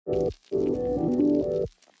Hey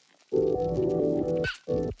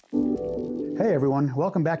everyone,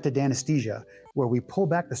 welcome back to Danesthesia, where we pull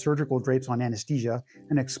back the surgical drapes on anesthesia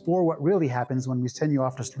and explore what really happens when we send you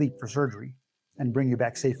off to sleep for surgery, and bring you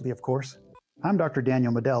back safely, of course. I'm Dr.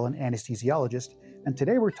 Daniel Medell, an anesthesiologist, and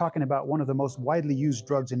today we're talking about one of the most widely used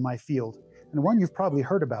drugs in my field, and one you've probably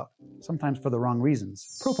heard about, sometimes for the wrong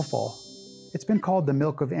reasons: Propofol. It's been called the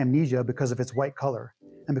milk of amnesia because of its white color,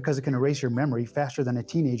 and because it can erase your memory faster than a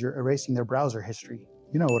teenager erasing their browser history.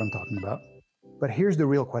 You know what I'm talking about. But here's the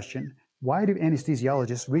real question. Why do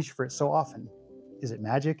anesthesiologists reach for it so often? Is it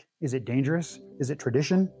magic? Is it dangerous? Is it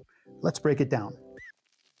tradition? Let's break it down.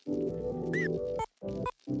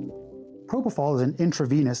 Propofol is an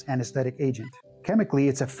intravenous anesthetic agent. Chemically,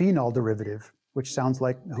 it's a phenol derivative, which sounds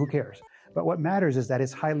like who cares? But what matters is that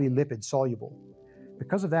it's highly lipid soluble.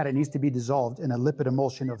 Because of that, it needs to be dissolved in a lipid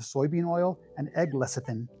emulsion of soybean oil and egg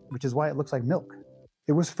lecithin, which is why it looks like milk.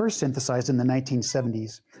 It was first synthesized in the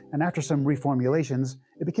 1970s, and after some reformulations,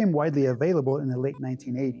 it became widely available in the late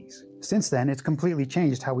 1980s. Since then, it's completely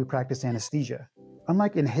changed how we practice anesthesia.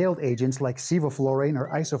 Unlike inhaled agents like sevoflurane or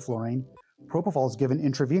isoflurane, Propofol is given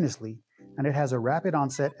intravenously, and it has a rapid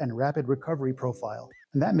onset and rapid recovery profile.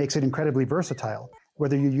 And that makes it incredibly versatile,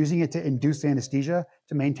 whether you're using it to induce anesthesia,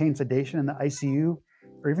 to maintain sedation in the ICU,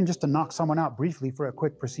 or even just to knock someone out briefly for a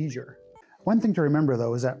quick procedure. One thing to remember,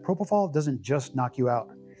 though, is that Propofol doesn't just knock you out.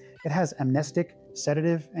 It has amnestic,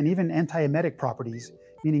 sedative, and even antiemetic properties,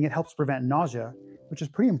 meaning it helps prevent nausea, which is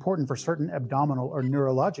pretty important for certain abdominal or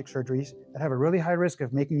neurologic surgeries that have a really high risk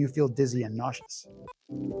of making you feel dizzy and nauseous.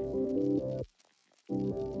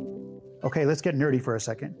 Okay, let's get nerdy for a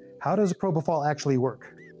second. How does Propofol actually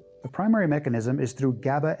work? The primary mechanism is through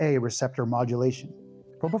GABA-A receptor modulation.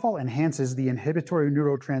 Propofol enhances the inhibitory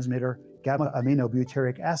neurotransmitter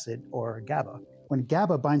gamma-aminobutyric acid, or GABA. When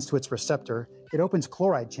GABA binds to its receptor, it opens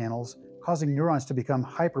chloride channels, causing neurons to become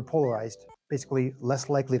hyperpolarized, basically less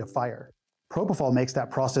likely to fire. Propofol makes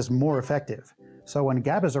that process more effective. So when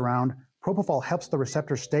GABA is around, Propofol helps the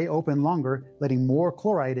receptor stay open longer, letting more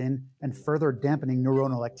chloride in and further dampening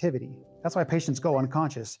neuronal activity. That's why patients go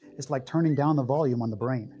unconscious. It's like turning down the volume on the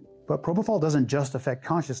brain. But Propofol doesn't just affect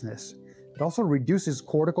consciousness. It also reduces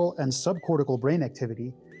cortical and subcortical brain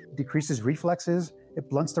activity, decreases reflexes, it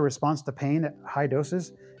blunts the response to pain at high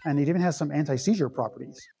doses, and it even has some anti-seizure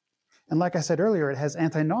properties. And like I said earlier, it has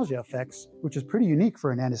anti-nausea effects, which is pretty unique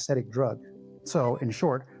for an anesthetic drug. So, in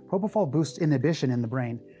short, Propofol boosts inhibition in the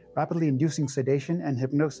brain, rapidly inducing sedation and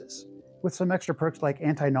hypnosis, with some extra perks like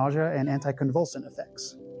anti-nausea and anticonvulsant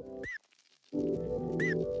effects.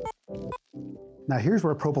 Now here's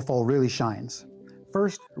where Propofol really shines.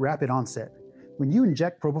 First, rapid onset. When you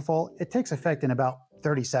inject Propofol, it takes effect in about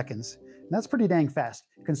 30 seconds. And that's pretty dang fast,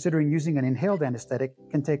 considering using an inhaled anesthetic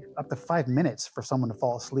can take up to 5 minutes for someone to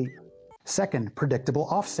fall asleep. Second, predictable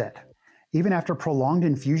offset. Even after prolonged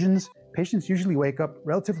infusions, patients usually wake up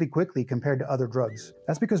relatively quickly compared to other drugs.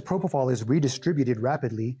 That's because Propofol is redistributed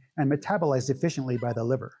rapidly and metabolized efficiently by the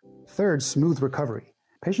liver. Third, smooth recovery.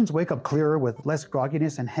 Patients wake up clearer with less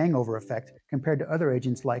grogginess and hangover effect compared to other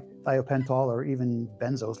agents like thiopental or even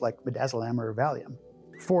benzos like midazolam or Valium.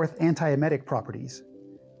 Fourth, antiemetic properties.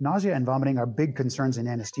 Nausea and vomiting are big concerns in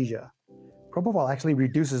anesthesia. Propofol actually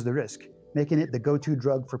reduces the risk, making it the go-to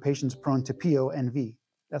drug for patients prone to PONV.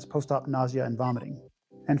 That's post-op nausea and vomiting.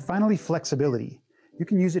 And finally, flexibility. You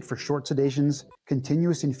can use it for short sedations,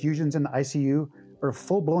 continuous infusions in the ICU, or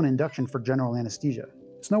full-blown induction for general anesthesia.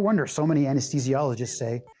 It's no wonder so many anesthesiologists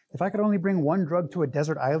say, if I could only bring one drug to a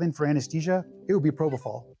desert island for anesthesia, it would be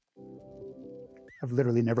Propofol. I've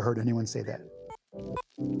literally never heard anyone say that.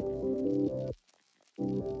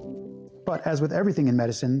 But as with everything in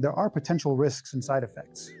medicine, there are potential risks and side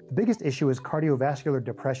effects. The biggest issue is cardiovascular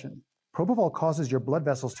depression. Propofol causes your blood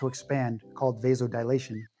vessels to expand, called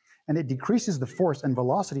vasodilation, and it decreases the force and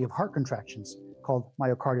velocity of heart contractions, called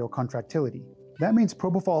myocardial contractility. That means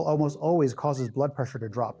Propofol almost always causes blood pressure to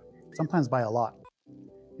drop, sometimes by a lot.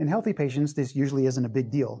 In healthy patients, this usually isn't a big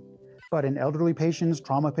deal, but in elderly patients,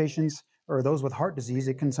 trauma patients, or those with heart disease,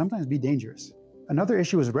 it can sometimes be dangerous. Another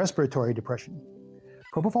issue is respiratory depression.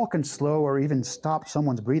 Propofol can slow or even stop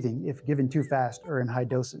someone's breathing if given too fast or in high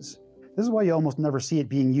doses. This is why you almost never see it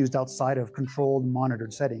being used outside of controlled,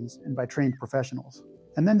 monitored settings and by trained professionals.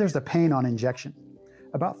 And then there's the pain on injection.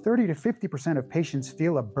 About 30 to 50% of patients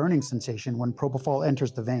feel a burning sensation when Propofol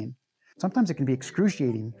enters the vein. Sometimes it can be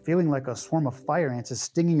excruciating, feeling like a swarm of fire ants is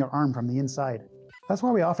stinging your arm from the inside. That's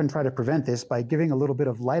why we often try to prevent this by giving a little bit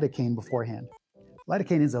of lidocaine beforehand.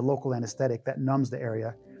 Lidocaine is a local anesthetic that numbs the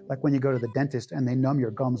area, like when you go to the dentist and they numb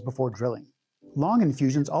your gums before drilling. Long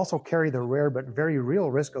infusions also carry the rare but very real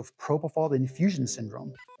risk of Propofol Infusion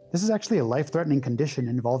Syndrome. This is actually a life-threatening condition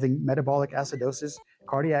involving metabolic acidosis,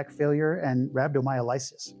 cardiac failure, and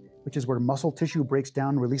rhabdomyolysis, which is where muscle tissue breaks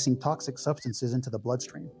down, releasing toxic substances into the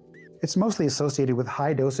bloodstream. It's mostly associated with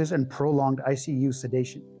high doses and prolonged ICU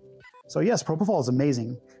sedation. So yes, propofol is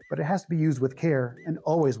amazing, but it has to be used with care and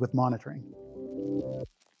always with monitoring.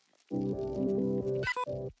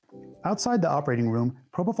 Outside the operating room,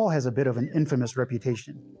 propofol has a bit of an infamous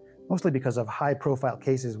reputation, mostly because of high-profile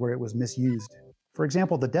cases where it was misused. For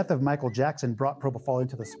example, the death of Michael Jackson brought propofol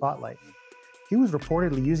into the spotlight. He was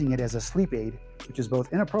reportedly using it as a sleep aid, which is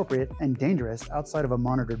both inappropriate and dangerous outside of a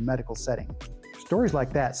monitored medical setting. Stories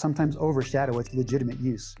like that sometimes overshadow its legitimate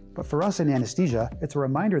use. But for us in anesthesia, it's a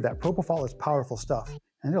reminder that propofol is powerful stuff,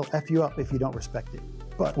 and it'll F you up if you don't respect it.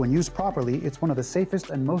 But when used properly, it's one of the safest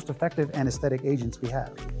and most effective anesthetic agents we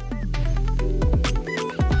have.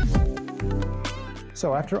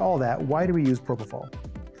 So after all that, why do we use propofol?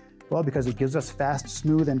 Well, because it gives us fast,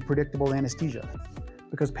 smooth, and predictable anesthesia.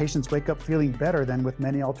 Because patients wake up feeling better than with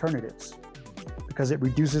many alternatives. Because it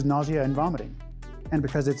reduces nausea and vomiting. And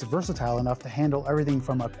because it's versatile enough to handle everything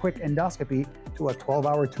from a quick endoscopy to a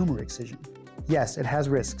 12-hour tumor excision. Yes, it has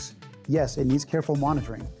risks. Yes, it needs careful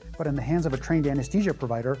monitoring. But in the hands of a trained anesthesia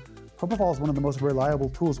provider, propofol is one of the most reliable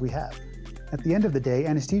tools we have. At the end of the day,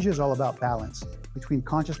 anesthesia is all about balance between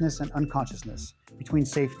consciousness and unconsciousness, between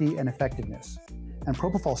safety and effectiveness. And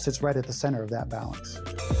propofol sits right at the center of that balance.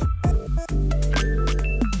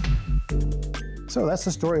 So that's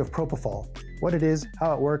the story of propofol, what it is,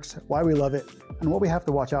 how it works, why we love it, and what we have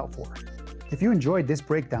to watch out for. If you enjoyed this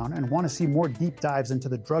breakdown and want to see more deep dives into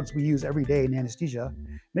the drugs we use every day in anesthesia,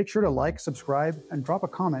 make sure to like, subscribe, and drop a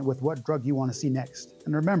comment with what drug you want to see next.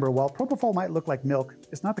 And remember, while propofol might look like milk,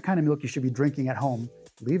 it's not the kind of milk you should be drinking at home.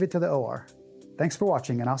 Leave it to the OR. Thanks for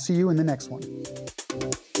watching, and I'll see you in the next one.